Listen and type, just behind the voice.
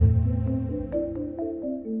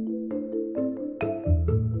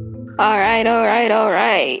All right, all right, all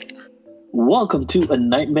right. Welcome to A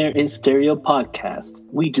Nightmare in Stereo podcast.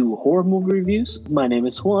 We do horror movie reviews. My name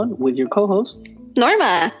is Juan with your co-host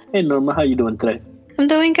Norma. Hey Norma, how you doing today? I'm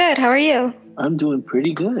doing good. How are you? I'm doing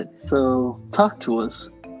pretty good. So talk to us.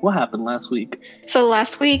 What happened last week? So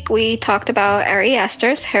last week we talked about Ari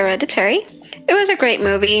Aster's Hereditary. It was a great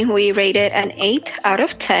movie. We rated an 8 out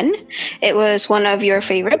of 10. It was one of your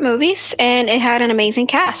favorite movies, and it had an amazing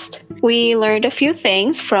cast. We learned a few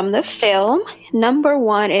things from the film. Number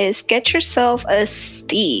one is get yourself a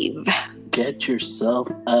Steve. Get yourself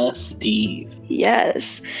a Steve.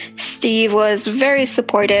 Yes. Steve was very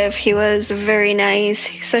supportive. He was very nice.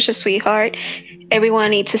 He's such a sweetheart.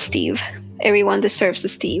 Everyone needs a Steve. Everyone deserves a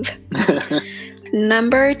Steve.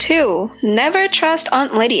 Number 2, never trust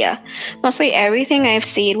Aunt Lydia. Mostly everything I've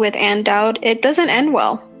seen with Ann Dowd, it doesn't end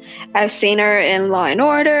well. I've seen her in Law and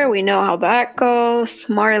Order. We know how that goes.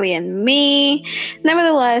 Marley and Me.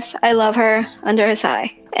 Nevertheless, I love her under his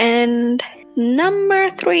eye. And number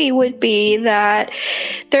 3 would be that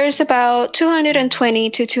there's about 220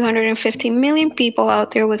 to 250 million people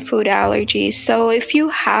out there with food allergies. So if you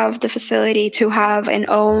have the facility to have and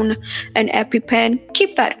own an EpiPen,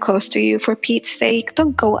 keep that close to you for Pete's sake.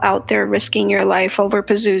 Don't go out there risking your life over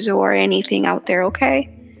Pazuzu or anything out there, okay?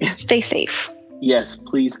 Stay safe. Yes,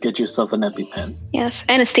 please get yourself an EpiPen. Yes,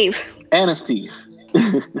 and a Steve. And a Steve.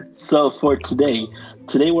 So for today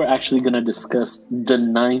we're actually going to discuss The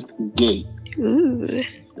Ninth Gate. Ooh.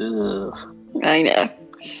 Ugh. I know.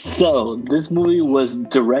 So, this movie was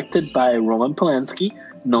directed by Roman Polanski,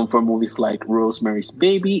 known for movies like Rosemary's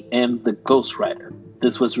Baby and The Ghost Rider.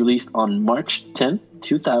 This was released on March 10,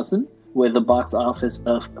 2000, with a box office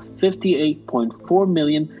of $58.4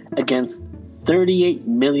 million against $38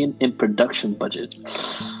 million in production budget.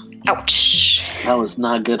 Ouch. That was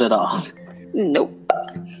not good at all. Nope.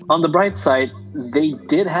 On the bright side, they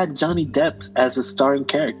did have Johnny Depp as a starring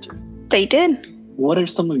character. They did. What are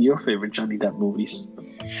some of your favorite Johnny Depp movies?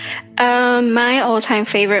 My all-time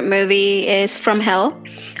favorite movie is From Hell.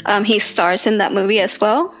 He stars in that movie as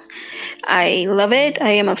well. I love it.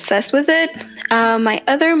 I am obsessed with it. My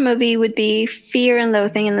other movie would be Fear and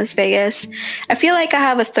Loathing in Las Vegas. I feel like I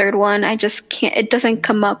have a third one. I just can't. It doesn't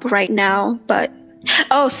come up right now. But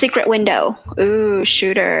Secret Window. Ooh,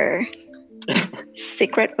 shooter.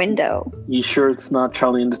 Secret Window. You sure it's not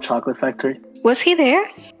Charlie and the Chocolate Factory? Was he there?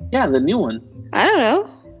 Yeah, the new one. I don't know.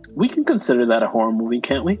 We can consider that a horror movie,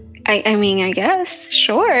 can't we? I mean, I guess.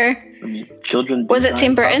 Sure. I mean, children. Was it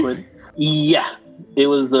Tim Burton? Chocolate. Yeah, it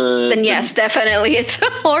was the. Then yes, definitely, it's a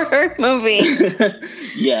horror movie.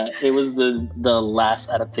 Yeah, it was the last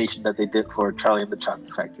adaptation that they did for Charlie and the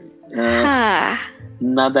Chocolate Factory.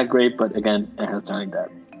 Not that great, but again, it has Johnny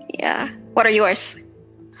Depp. Yeah. What are yours?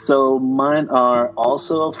 So mine are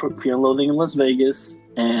also for Fear and Loathing in Las Vegas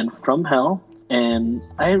and From Hell, and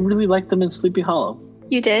I really liked them in Sleepy Hollow.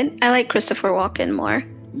 You did? I like Christopher Walken more.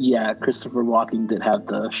 Yeah, Christopher Walken did have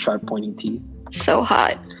the sharp pointy teeth. So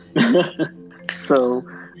hot. So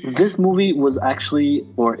this movie was actually,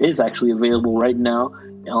 or is actually available right now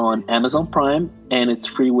on Amazon Prime, and it's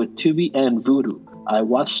free with Tubi and Vudu. I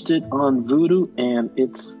watched it on Vudu, and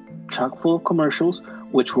it's chock full of commercials,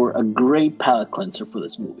 which were a great palate cleanser for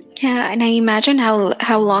this movie. Yeah, and I imagine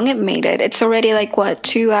how long it made it. It's already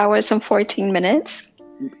 2 hours and 14 minutes?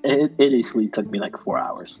 It easily took me 4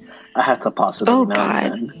 hours. I had to pause it every now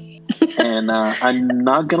and then. And I'm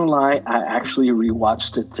not going to lie, I actually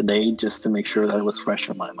rewatched it today just to make sure that it was fresh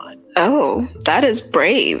in my mind. Oh, that is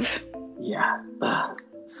brave. Yeah.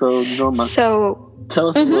 So, Norma, tell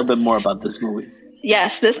us a little bit more about this movie.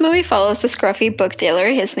 Yes, this movie follows the scruffy book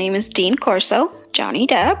dealer. His name is Dean Corso, Johnny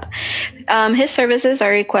Depp. His services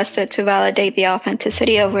are requested to validate the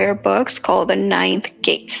authenticity of rare books called The Ninth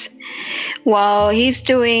Gates. While he's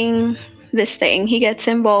doing this thing, he gets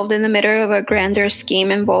involved in the middle of a grander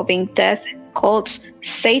scheme involving death, cults,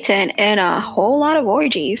 Satan, and a whole lot of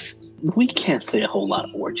orgies. We can't say a whole lot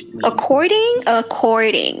of orgies. According.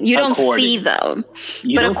 You don't see them.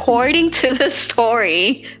 But according to the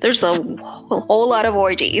story, there's a whole lot of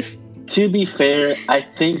orgies. To be fair, I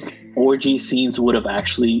think orgy scenes would have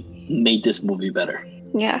actually made this movie better.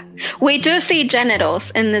 Yeah. We do see genitals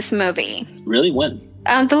in this movie. Really? When?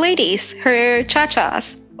 The ladies, her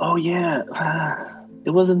cha-chas. Oh, yeah. It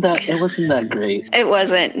wasn't that great. It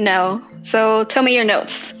wasn't, no. So tell me your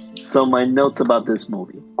notes. So my notes about this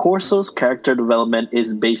movie. Corso's character development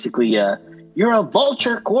is basically you're a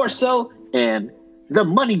vulture, Corso, and the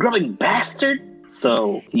money-grubbing bastard.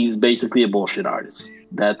 So he's basically a bullshit artist.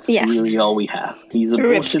 That's really all we have. He's a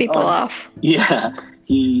rips bullshit people artist. off. Yeah.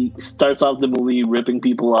 He starts off the movie ripping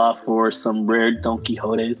people off for some rare Don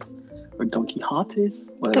Quixotes or Don Quixotes.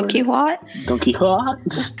 Don Quixote? Don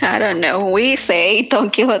Quixote? I don't know. We say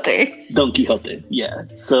Don Quixote. Don Quixote, yeah.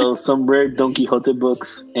 So some rare Don Quixote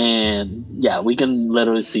books, and yeah, we can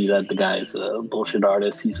literally see that the guy's a bullshit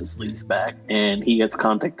artist. He's a sleazebag, and he gets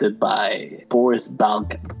contacted by Boris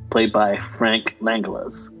Balkan, played by Frank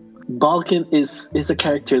Langlois. Balkan is a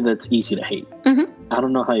character that's easy to hate. Mm-hmm. I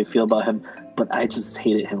don't know how you feel about him, but I just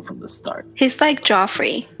hated him from the start. He's like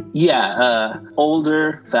Joffrey. Yeah,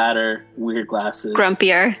 older, fatter, weird glasses.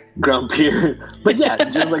 Grumpier. But yeah,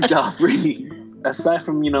 just like Joffrey. Aside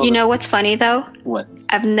from, You know what's funny though? What?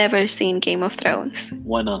 I've never seen Game of Thrones.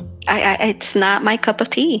 Why not? It's not my cup of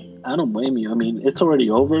tea. I don't blame you. I mean, it's already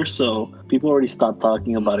over, so people already stopped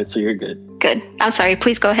talking about it, so you're good. Good. I'm sorry.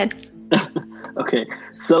 Please go ahead. Okay,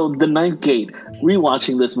 so The Ninth Gate.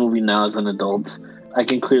 Rewatching this movie now as an adult, I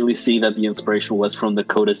can clearly see that the inspiration was from the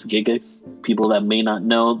Codex Gigas. People that may not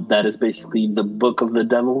know, that is basically the book of the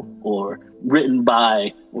devil, or written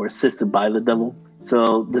by or assisted by the devil.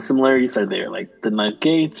 So the similarities are there. Like The Ninth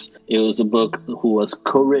Gates, it was a book who was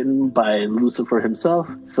co-written by Lucifer himself.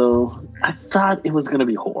 So I thought it was going to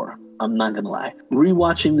be horror. I'm not going to lie.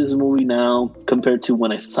 Rewatching this movie now compared to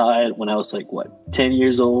when I saw it when I was like, 10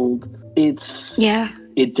 years old,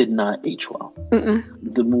 it did not age well. Mm-mm.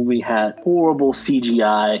 The movie had horrible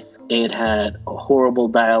CGI. It had a horrible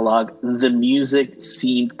dialogue. The music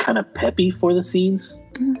seemed kind of peppy for the scenes.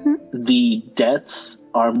 Mm-hmm. The deaths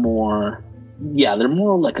are more... Yeah, they're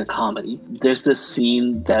more like a comedy. There's this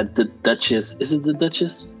scene that the Duchess... Is it the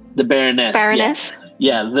Duchess? The Baroness. Baroness?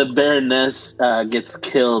 Yeah, the Baroness gets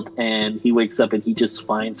killed, and he wakes up and he just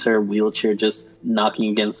finds her wheelchair just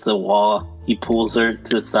knocking against the wall. He pulls her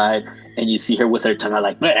to the side, and you see her with her tongue out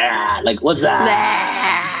like, what's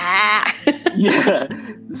that? Yeah.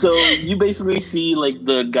 So you basically see like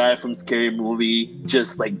the guy from Scary Movie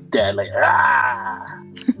just like dead, like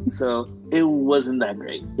So it wasn't that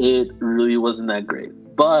great. It really wasn't that great.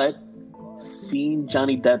 But seeing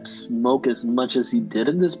Johnny Depp smoke as much as he did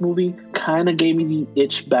in this movie kind of gave me the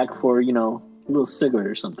itch back for, a little cigarette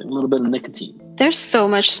or something, a little bit of nicotine. There's so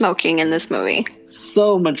much smoking in this movie.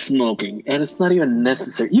 So much smoking, and it's not even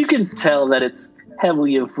necessary. You can tell that it's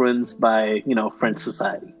heavily influenced by, French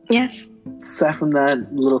society. Yes. Aside from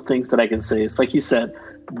that, little things that I can say is, like you said,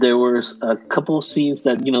 there was a couple of scenes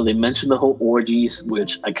that, they mentioned the whole orgies,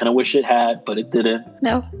 which I kind of wish it had, but it didn't.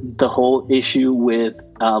 No. The whole issue with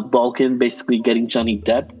Balkan basically getting Johnny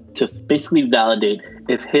Depp to basically validate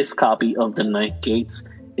if his copy of The Ninth Gates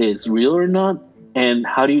is real or not. And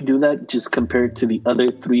how do you do that? Just compared to the other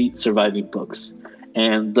 3 surviving books.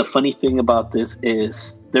 And the funny thing about this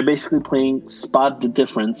is they're basically playing spot the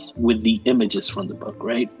difference with the images from the book,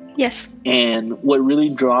 right? Yes. And what really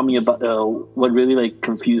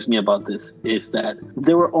confused me about this is that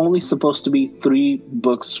there were only supposed to be 3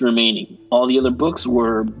 books remaining. All the other books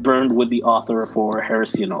were burned with the author for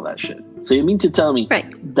heresy and all that shit. So you mean to tell me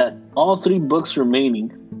that all 3 books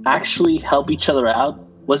remaining actually help each other out?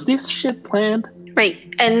 Was this shit planned?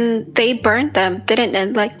 Right. And they burned them, didn't they?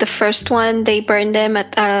 Like the first one, they burned them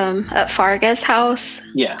at Farga's house.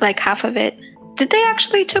 Yeah. Like half of it. Did they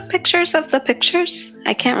actually took pictures of the pictures?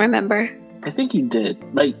 I can't remember. I think he did.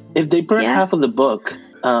 Like, if they burnt half of the book,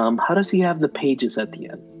 how does he have the pages at the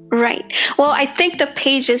end? Right. Well, I think the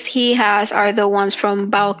pages he has are the ones from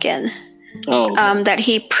Balkan. Oh. Okay. That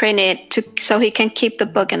he printed so he can keep the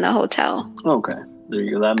book in the hotel. Okay. There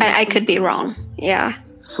you go. I could be wrong. Yeah.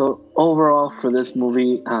 So overall, for this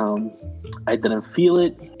movie, I didn't feel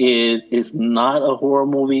it. It is not a horror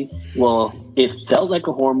movie. Well, it felt like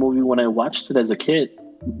a horror movie when I watched it as a kid,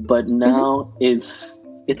 but now it's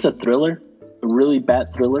a thriller, a really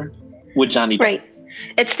bad thriller with Johnny Depp. Right.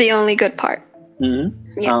 It's the only good part.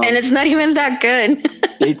 Mm-hmm. Yeah, and it's not even that good.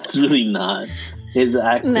 It's really not. His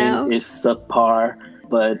acting is subpar,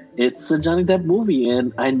 but it's a Johnny Depp movie,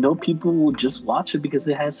 and I know people will just watch it because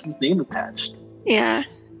it has his name attached. Yeah.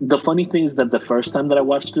 The funny thing is that the first time that I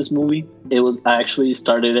watched this movie, I actually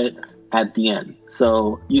started it at the end.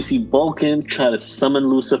 So you see Balkan try to summon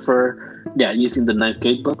Lucifer, using the Ninth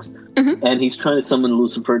Gate books. Mm-hmm. And he's trying to summon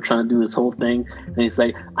Lucifer, trying to do this whole thing. And he's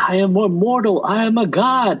like, I am immortal, I am a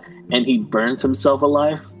god. And he burns himself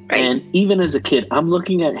alive. Right. And even as a kid, I'm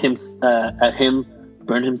looking at him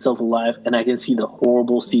burn himself alive, and I can see the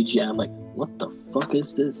horrible CGI. I'm like, what the fuck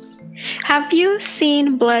is this? Have you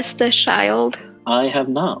seen Bless the Child? I have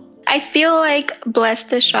not. I feel like Bless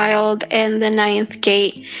the Child and The Ninth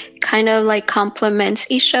Gate kind of like complements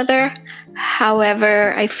each other.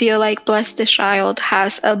 However, I feel like Bless the Child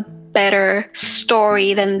has a better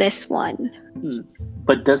story than this one.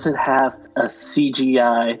 But does it have a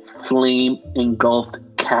CGI flame engulfed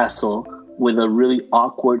castle with a really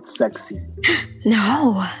awkward sex scene.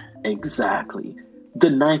 No. Exactly. The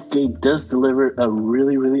Ninth Gate does deliver a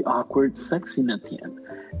really, really awkward sex scene at the end.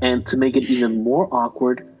 And to make it even more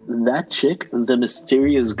awkward, that chick, the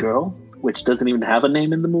mysterious girl, which doesn't even have a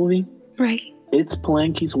name in the movie, Right. it's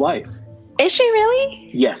Palanke's wife. Is she really?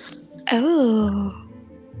 Yes. Oh.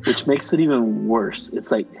 Which makes it even worse. It's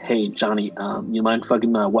like, hey, Johnny, you mind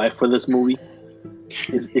fucking my wife for this movie?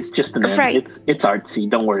 It's just an end. Right. It's artsy.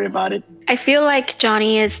 Don't worry about it. I feel like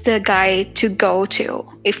Johnny is the guy to go to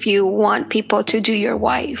if you want people to do your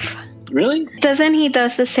wife. Really? Doesn't he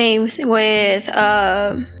does the same with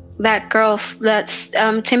that girl that's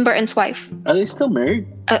Tim Burton's wife? Are they still married?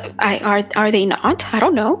 Are they not? I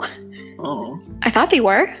don't know. Oh. I thought they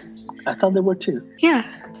were. I thought they were too. Yeah.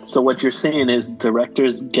 So what you're saying is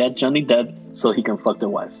directors get Johnny Depp so he can fuck their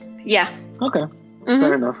wives. Yeah. Okay.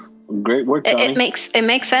 Fair enough. Great work, Johnny. It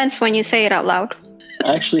makes sense when you say it out loud.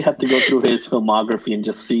 I actually have to go through his filmography and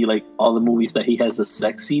just see like all the movies that he has a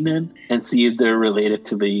sex scene in and see if they're related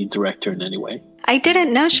to the director in any way. I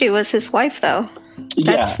didn't know she was his wife though.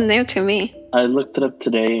 That's new to me. I looked it up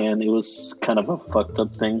today and it was kind of a fucked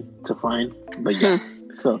up thing to find. But yeah.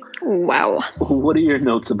 So wow. What are your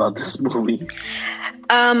notes about this movie?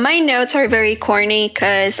 My notes are very corny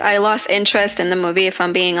because I lost interest in the movie, if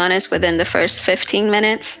I'm being honest, within the first 15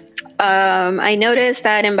 minutes. I noticed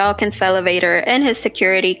that in Balkan's elevator and his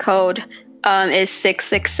security code is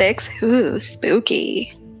 666. Ooh,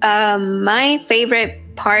 spooky. My favorite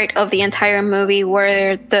part of the entire movie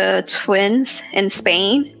were the twins in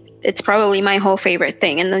Spain. It's probably my whole favorite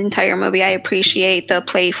thing in the entire movie. I appreciate the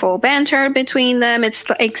playful banter between them. It's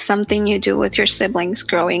like something you do with your siblings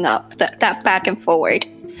growing up, that back and forward.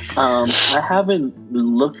 I haven't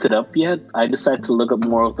looked it up yet. I decided to look up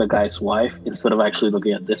more of the guy's wife instead of actually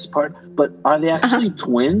looking at this part. But are they actually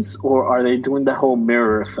twins or are they doing the whole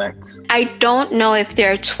mirror effect? I don't know if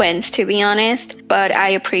they're twins, to be honest, but I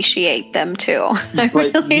appreciate them too. I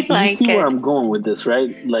but really you see where I'm going with this,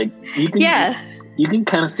 right? Like you can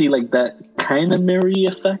kind of see like that kind of mirror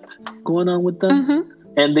effect going on with them.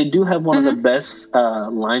 And they do have one of the best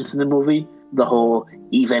lines in the movie. The whole,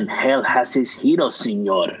 even hell has his heroes,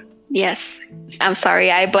 senor. Yes. I'm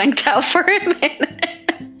sorry, I blanked out for a minute.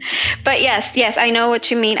 But yes, I know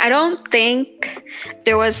what you mean. I don't think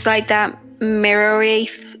there was like that mirror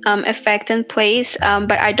effect in place,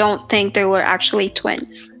 but I don't think they were actually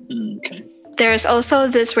twins. Okay. There's also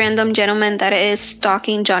this random gentleman that is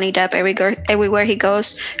stalking Johnny Depp everywhere he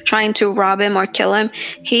goes, trying to rob him or kill him.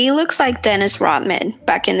 He looks like Dennis Rodman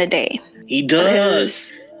back in the day. He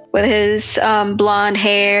does. With his blonde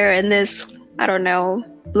hair and this, I don't know,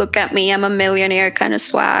 look at me, I'm a millionaire kind of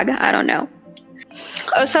swag. I don't know.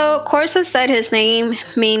 Also, Corsa said his name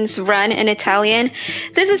means run in Italian.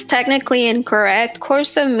 This is technically incorrect.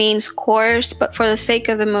 Corsa means course, but for the sake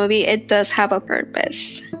of the movie, it does have a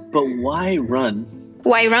purpose. But why run?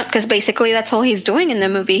 Why run? Because basically that's all he's doing in the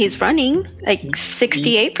movie. He's running. Like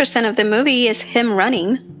 68% of the movie is him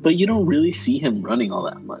running. But you don't really see him running all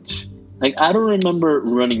that much. Like, I don't remember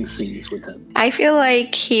running scenes with him. I feel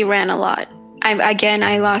like he ran a lot.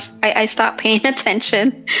 I stopped paying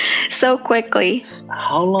attention so quickly.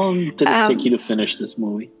 How long did it take you to finish this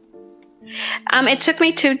movie? It took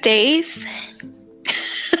me 2 days.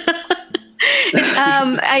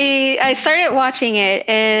 I started watching it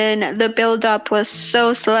and the build up was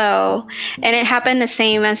so slow, and it happened the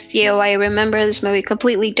same as you. I remember this movie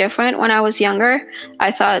completely different when I was younger.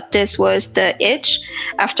 I thought this was The Itch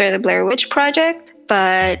after the Blair Witch Project,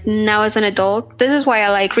 but now as an adult, this is why I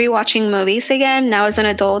like rewatching movies again. Now as an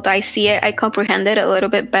adult, I see it, I comprehend it a little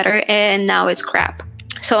bit better, and now it's crap.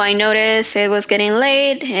 So I noticed it was getting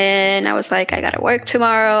late and I was like, I gotta work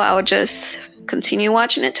tomorrow. I would just continue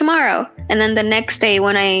watching it tomorrow. And then the next day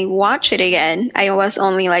when I watch it again, I was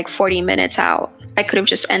only like 40 minutes out. I could have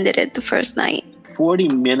just ended it the first night. 40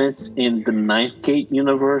 minutes in the Ninth Gate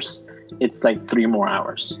universe, it's like 3 more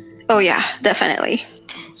hours. Oh yeah, definitely.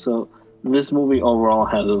 So this movie overall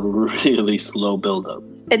has a really slow build-up.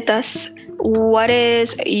 It does. What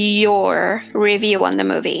is your review on the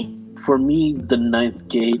movie? For me, The Ninth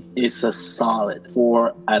Gate is a solid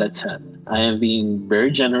 4 out of 10. I am being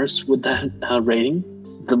very generous with that rating.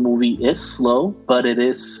 The movie is slow, but it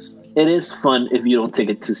is fun if you don't take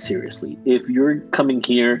it too seriously. If you're coming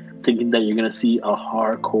here thinking that you're going to see a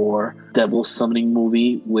hardcore devil summoning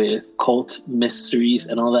movie with cult mysteries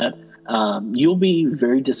and all that, you'll be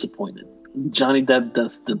very disappointed. Johnny Depp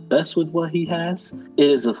does the best with what he has. It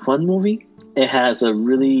is a fun movie. It has a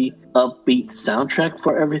really upbeat soundtrack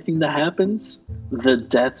for everything that happens. The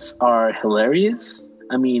deaths are hilarious.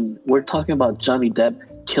 I mean, we're talking about Johnny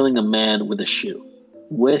Depp killing a man with a shoe.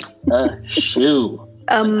 with a shoe.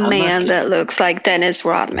 A man that looks like Dennis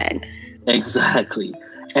Rodman. Exactly.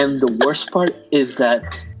 And the worst part is that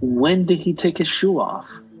when did he take his shoe off?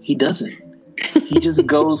 He doesn't. He just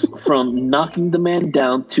goes from knocking the man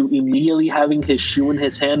down to immediately having his shoe in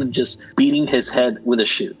his hand and just beating his head with a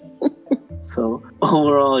shoe. So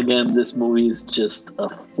overall, again, this movie is just a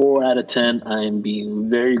 4 out of 10. I am being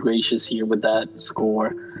very gracious here with that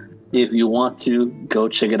score. If you want to, go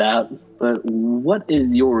check it out. But what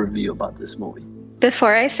is your review about this movie?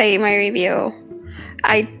 Before I say my review,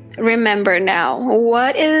 I remember now.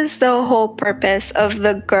 What is the whole purpose of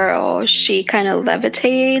the girl? She kind of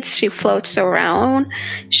levitates. She floats around.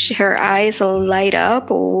 Her eyes light up.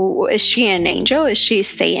 Is she an angel? Is she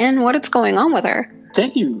Satan? What is going on with her?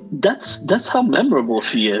 Thank you. That's how memorable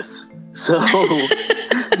she is. So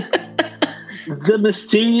the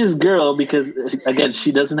mysterious girl, because again,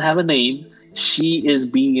 she doesn't have a name. She is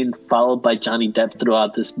being followed by Johnny Depp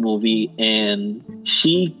throughout this movie, and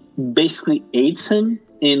she basically aids him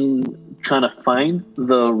in trying to find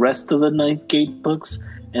the rest of the Ninth Gate books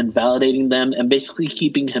and validating them and basically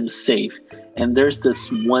keeping him safe. And there's this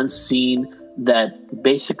one scene that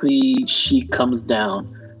basically she comes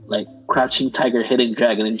down like Crouching Tiger, Hidden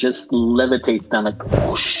Dragon, and just levitates down like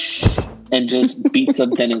whoosh, and just beats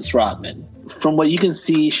up Dennis Rodman. From what you can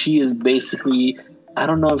see, she is basically, I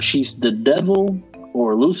don't know if she's the devil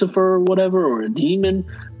or Lucifer or whatever, or a demon,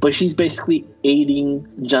 but she's basically aiding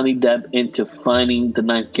Johnny Depp into finding the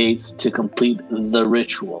Ninth Gates to complete the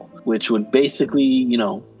ritual, which would basically,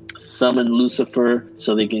 summon Lucifer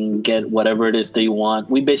so they can get whatever it is they want.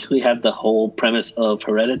 We basically have the whole premise of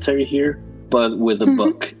Hereditary here, but with a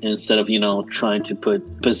book instead of, trying to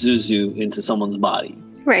put Pazuzu into someone's body.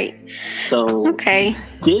 Right. So, okay.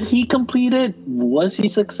 Did he complete it? Was he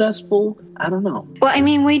successful? I don't know. Well, I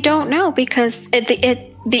mean, we don't know because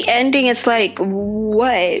the ending is like,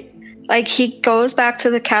 what? Like, he goes back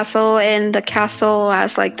to the castle and the castle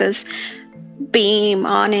has like this beam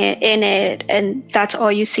in it, and that's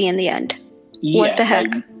all you see in the end. Yeah, what the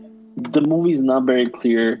heck? The movie's not very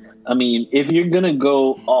clear. I mean, if you're gonna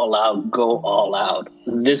go all out, go all out.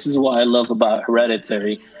 This is what I love about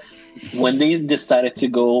Hereditary. When they decided to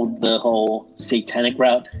go the whole satanic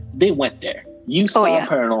route, they went there. You saw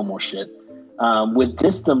paranormal shit. With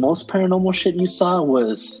this, the most paranormal shit you saw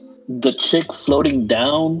was the chick floating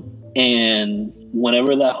down, and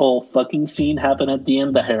whenever that whole fucking scene happened at the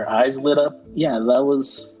end, that her eyes lit up. Yeah, that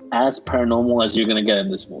was as paranormal as you're gonna get in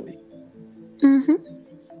this movie. Mm-hmm.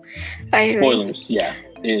 Spoilers, yeah.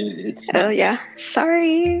 It's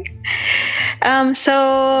sorry.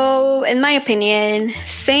 So in my opinion,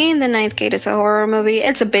 saying The Ninth Gate is a horror movie,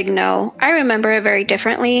 it's a big no. I remember it very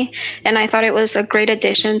differently, and I thought it was a great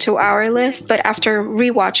addition to our list, but after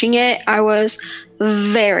rewatching it, I was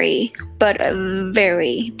very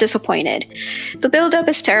disappointed. The build-up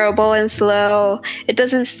is terrible and slow. It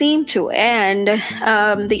doesn't seem to end.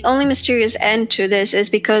 The only mysterious end to this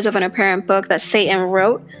is because of an apparent book that Satan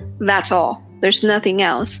wrote. That's all. There's nothing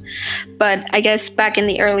else. But I guess back in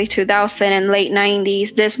the early 2000s and late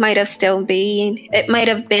 90s, this might have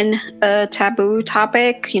been a taboo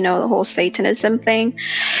topic, the whole Satanism thing.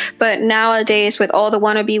 But nowadays, with all the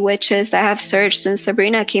wannabe witches that have surged since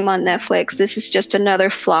Sabrina came on Netflix, this is just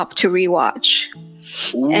another flop to rewatch.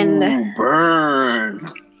 Ooh, burn.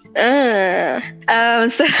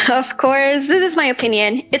 So of course, this is my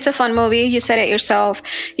opinion. It's a fun movie. You said it yourself.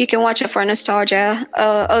 You can watch it for nostalgia.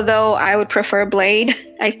 Although I would prefer Blade.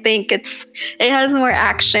 I think it has more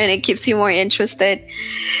action. It keeps you more interested.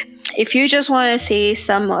 If you just want to see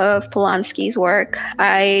some of Polanski's work,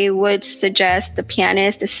 I would suggest The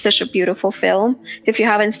Pianist. It's such a beautiful film. If you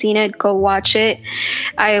haven't seen it, go watch it.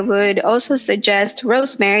 I would also suggest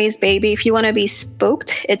Rosemary's Baby. If you want to be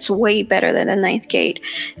spooked, it's way better than The Ninth Gate.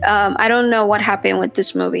 I don't know what happened with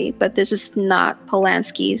this movie, but this is not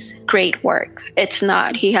Polanski's great work. It's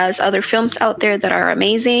not. He has other films out there that are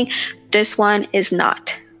amazing. This one is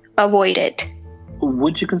not. Avoid it.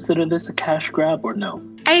 Would you consider this a cash grab or no?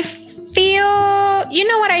 I feel,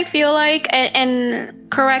 what I feel like,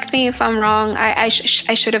 and correct me if I'm wrong. I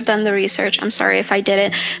should have done the research. I'm sorry if I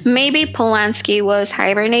didn't. Maybe Polanski was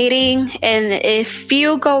hibernating, and if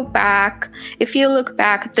you look back,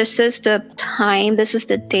 this is the time, this is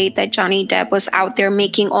the date that Johnny Depp was out there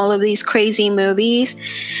making all of these crazy movies.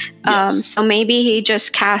 Yes. So maybe he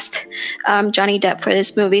just cast Johnny Depp for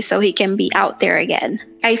this movie so he can be out there again.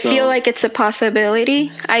 I feel like it's a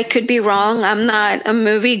possibility. I could be wrong. I'm not a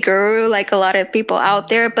movie guru like a lot of people out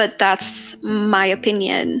there, but that's my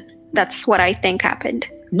opinion. That's what I think happened.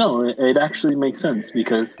 No, it actually makes sense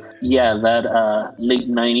because, that late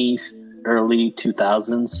 90s, early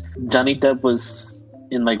 2000s, Johnny Depp was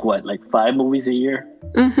in like 5 movies a year.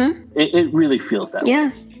 It really feels that way.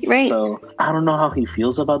 Yeah, right. So I don't know how he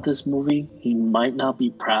feels about this movie. He might not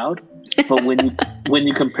be proud, but when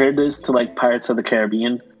you compare this to like Pirates of the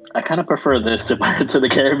Caribbean, I kind of prefer this to Pirates of the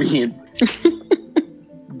Caribbean.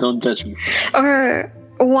 Don't judge me. Or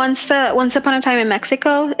Once Upon a Time in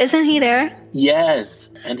Mexico, isn't he there? Yes,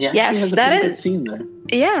 and he actually has a pretty good scene there.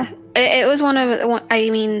 Yeah, it was one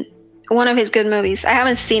of his good movies. I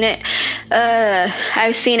haven't seen it.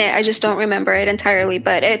 I've seen it. I just don't remember it entirely,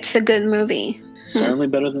 but it's a good movie. Certainly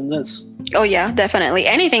better than this. Oh yeah, definitely.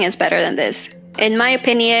 Anything is better than this. In my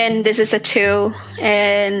opinion, this is a 2,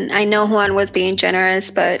 and I know Juan was being generous,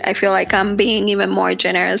 but I feel like I'm being even more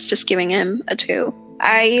generous just giving him a 2.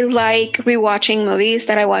 I like rewatching movies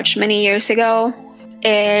that I watched many years ago,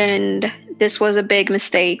 and this was a big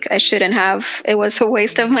mistake. I shouldn't have. It was a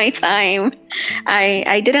waste of my time.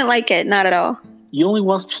 I didn't like it, not at all. You only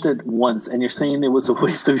watched it once, and you're saying it was a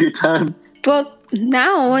waste of your time? Well,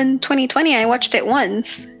 now in 2020, I watched it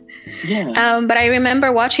once. Yeah. But I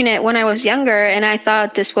remember watching it when I was younger, and I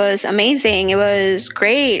thought this was amazing. It was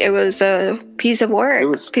great. It was a piece of work. It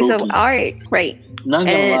was piece of art, right? Not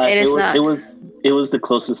gonna lie, it is not. It was the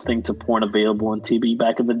closest thing to porn available on TV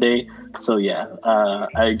back in the day. So yeah,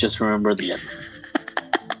 I just remember the end.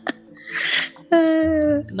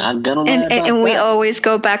 Not gonna lie and we always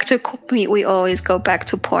go back to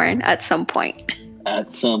porn at some point.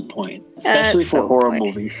 At some point, especially for horror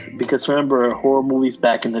movies, because remember, horror movies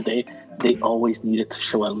back in the day, they always needed to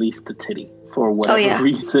show at least the titty for whatever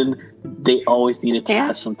reason. They always needed to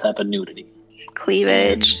have some type of nudity,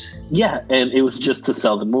 cleavage. And it was just to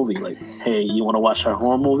sell the movie. Like, hey, you want to watch our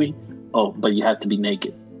horror movie? Oh, but you have to be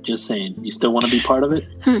naked. Just saying. You still want to be part of it?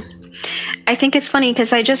 I think it's funny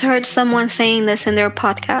because I just heard someone saying this in their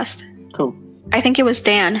podcast. Cool. I think it was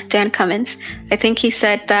Dan Cummins. I think he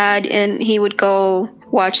said that, and he would go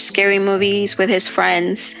watch scary movies with his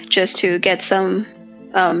friends just to get some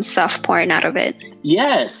soft porn out of it.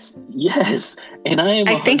 Yes, and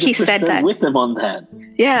I think he said that with him on that.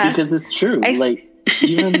 Yeah, because it's true.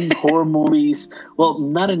 Even horror movies, well,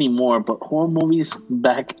 not anymore, but horror movies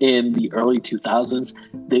back in the early 2000s,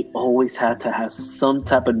 they always had to have some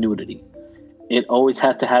type of nudity. It always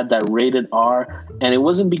had to have that rated R, and it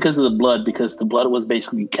wasn't because of the blood, because the blood was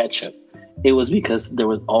basically ketchup. It was because there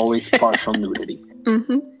was always partial nudity.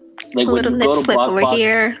 Like a little lip slip over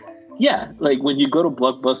here. Yeah, like when you go to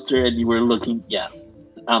Blockbuster and you were looking,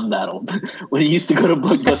 I'm that old. When you used to go to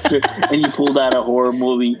Blockbuster and you pulled out a horror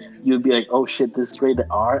movie, you'd be like, oh shit, this is rated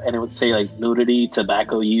R, and it would say like nudity,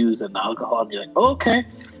 tobacco use, and alcohol, and you're like, oh, okay,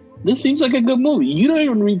 this seems like a good movie. You don't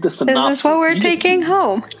even read the synopsis. This is what we're taking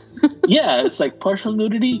home. Yeah, it's like partial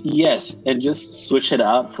nudity, yes, and just switch it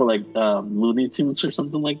out for like Looney Tunes or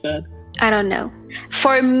something like that. I don't know.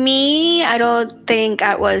 For me, I don't think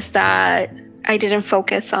I didn't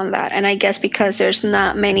focus on that, and I guess because there's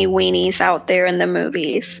not many weenies out there in the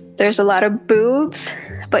movies. There's a lot of boobs,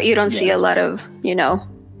 but you don't see a lot of,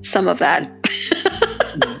 some of that.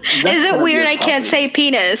 Is it weird I can't say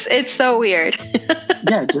penis? It's so weird.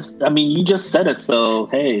 Yeah, you just said it, so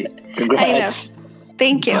hey, congrats.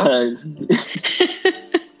 Thank you.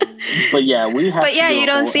 But yeah, we have. But yeah, you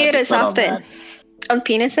don't see it as often. On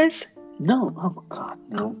penises? No. Oh God,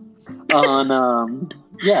 no. On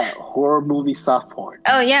horror movie soft porn.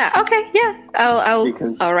 Oh yeah. Okay. Yeah.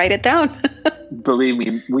 I'll write it down. Believe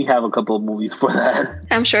me, we have a couple of movies for that.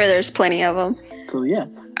 I'm sure there's plenty of them. So yeah.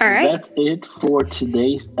 All right. That's it for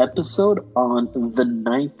today's episode on The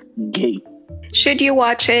Ninth Gate. Should you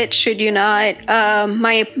watch it? Should you not?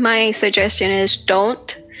 My suggestion is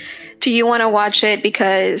don't. Do you want to watch it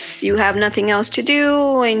because you have nothing else to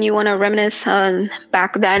do and you want to reminisce on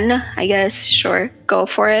back then? I guess, sure, go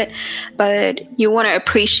for it. But you want to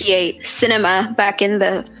appreciate cinema back in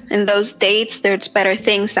those dates. There's better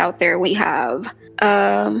things out there. There's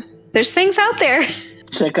things out there.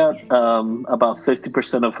 Check out about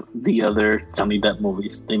 50% of the other Johnny Depp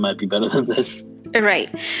movies. They might be better than this. Right.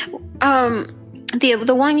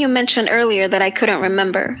 The one you mentioned earlier that I couldn't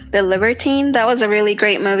remember, The Libertine, that was a really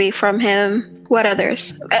great movie from him. What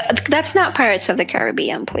others? That's not Pirates of the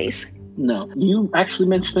Caribbean, please. No, you actually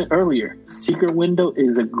mentioned it earlier. Secret Window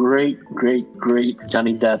is a great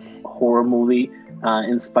Johnny Depp horror movie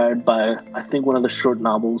inspired by, I think, one of the short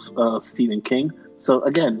novels of Stephen King. So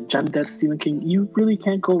again, Johnny Depp, Stephen King, you really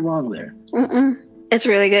can't go wrong there. It's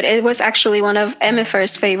really good. It was actually one of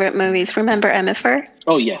Emifer's favorite movies. Remember Emifer?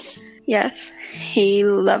 Oh, yes. Yes. He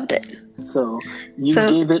loved it. So you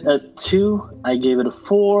gave it a 2. I gave it a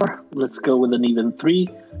 4. Let's go with an even 3.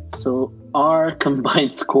 So our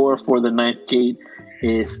combined score for The Ninth Gate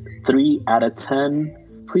is 3 out of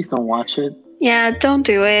 10. Please don't watch it. Yeah, don't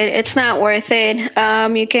do it. It's not worth it.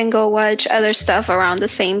 You can go watch other stuff around the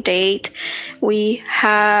same date. We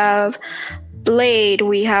have Blade.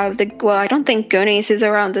 We have I don't think Goonies is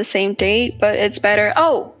around the same date, but it's better.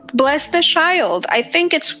 Oh, Bless the Child. I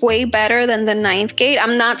think it's way better than The Ninth Gate.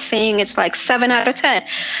 I'm not saying it's like 7 out of 10,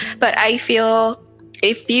 but I feel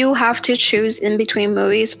if you have to choose in between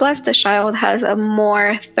movies, Bless the Child has a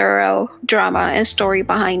more thorough drama and story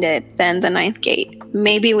behind it than The Ninth Gate.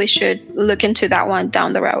 Maybe we should look into that one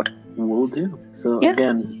down the road. Will do. So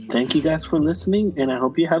again, thank you guys for listening, and I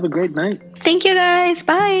hope you have a great night. Thank you guys.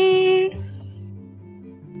 Bye.